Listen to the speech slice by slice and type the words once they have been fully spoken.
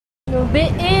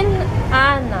Bein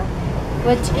ana,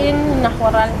 which in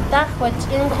Nahwaraltach, which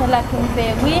in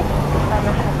Kelakumpewi,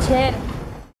 Anahachel.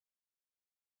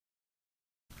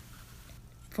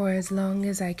 For as long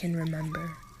as I can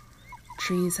remember,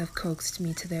 trees have coaxed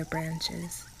me to their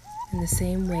branches in the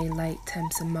same way light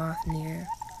tempts a moth near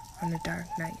on a dark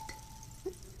night.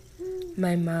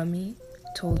 My mommy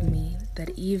told me that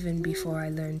even before I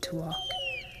learned to walk,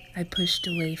 I pushed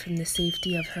away from the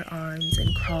safety of her arms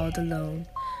and crawled alone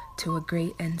to a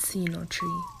great encino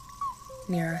tree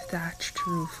near our thatched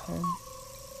roof home.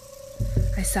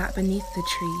 I sat beneath the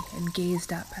tree and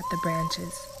gazed up at the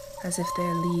branches as if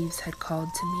their leaves had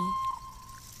called to me.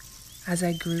 As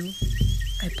I grew,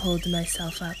 I pulled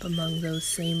myself up among those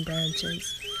same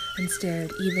branches and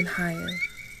stared even higher,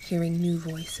 hearing new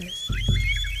voices.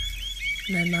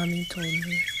 My mommy told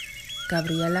me,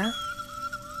 Gabriela,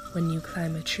 when you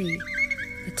climb a tree,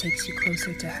 it takes you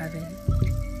closer to heaven.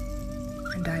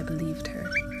 And I believed her.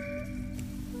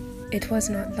 It was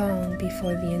not long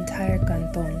before the entire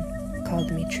canton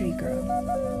called me Tree Girl,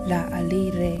 La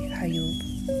Ali Re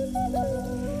Hayub.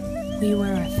 We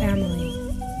were a family,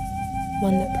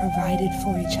 one that provided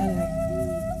for each other,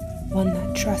 one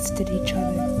that trusted each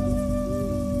other,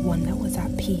 one that was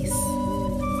at peace.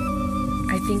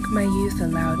 I think my youth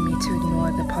allowed me to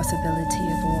ignore the possibility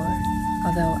of war,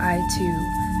 although I too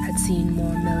had seen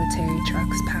more military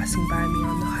trucks passing by me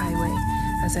on the highway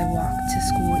as I walked to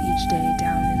school each day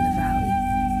down in the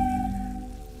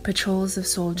valley. Patrols of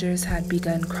soldiers had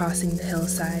begun crossing the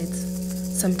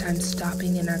hillsides, sometimes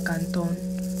stopping in our canton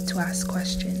to ask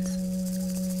questions.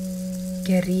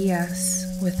 Guerrillas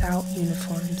without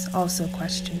uniforms also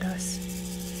questioned us.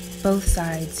 Both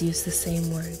sides used the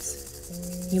same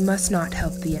words. You must not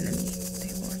help the enemy,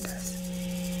 they warned us.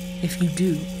 If you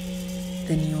do,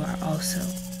 then you are also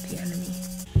the enemy.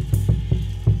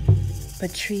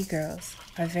 But tree girls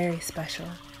are very special.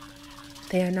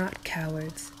 They are not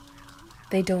cowards.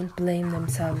 They don't blame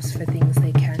themselves for things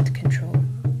they can't control.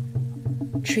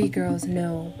 Tree girls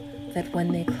know that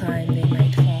when they climb they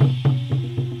might fall,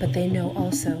 but they know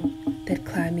also that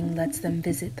climbing lets them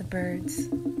visit the birds.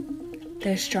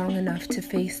 They're strong enough to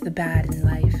face the bad in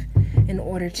life in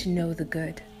order to know the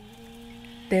good.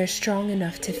 They're strong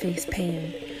enough to face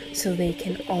pain so they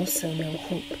can also know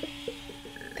hope.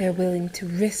 They're willing to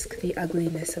risk the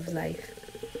ugliness of life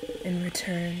in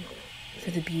return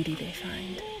for the beauty they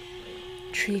find.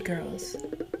 Tree girls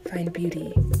find beauty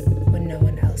when no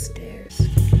one else dares.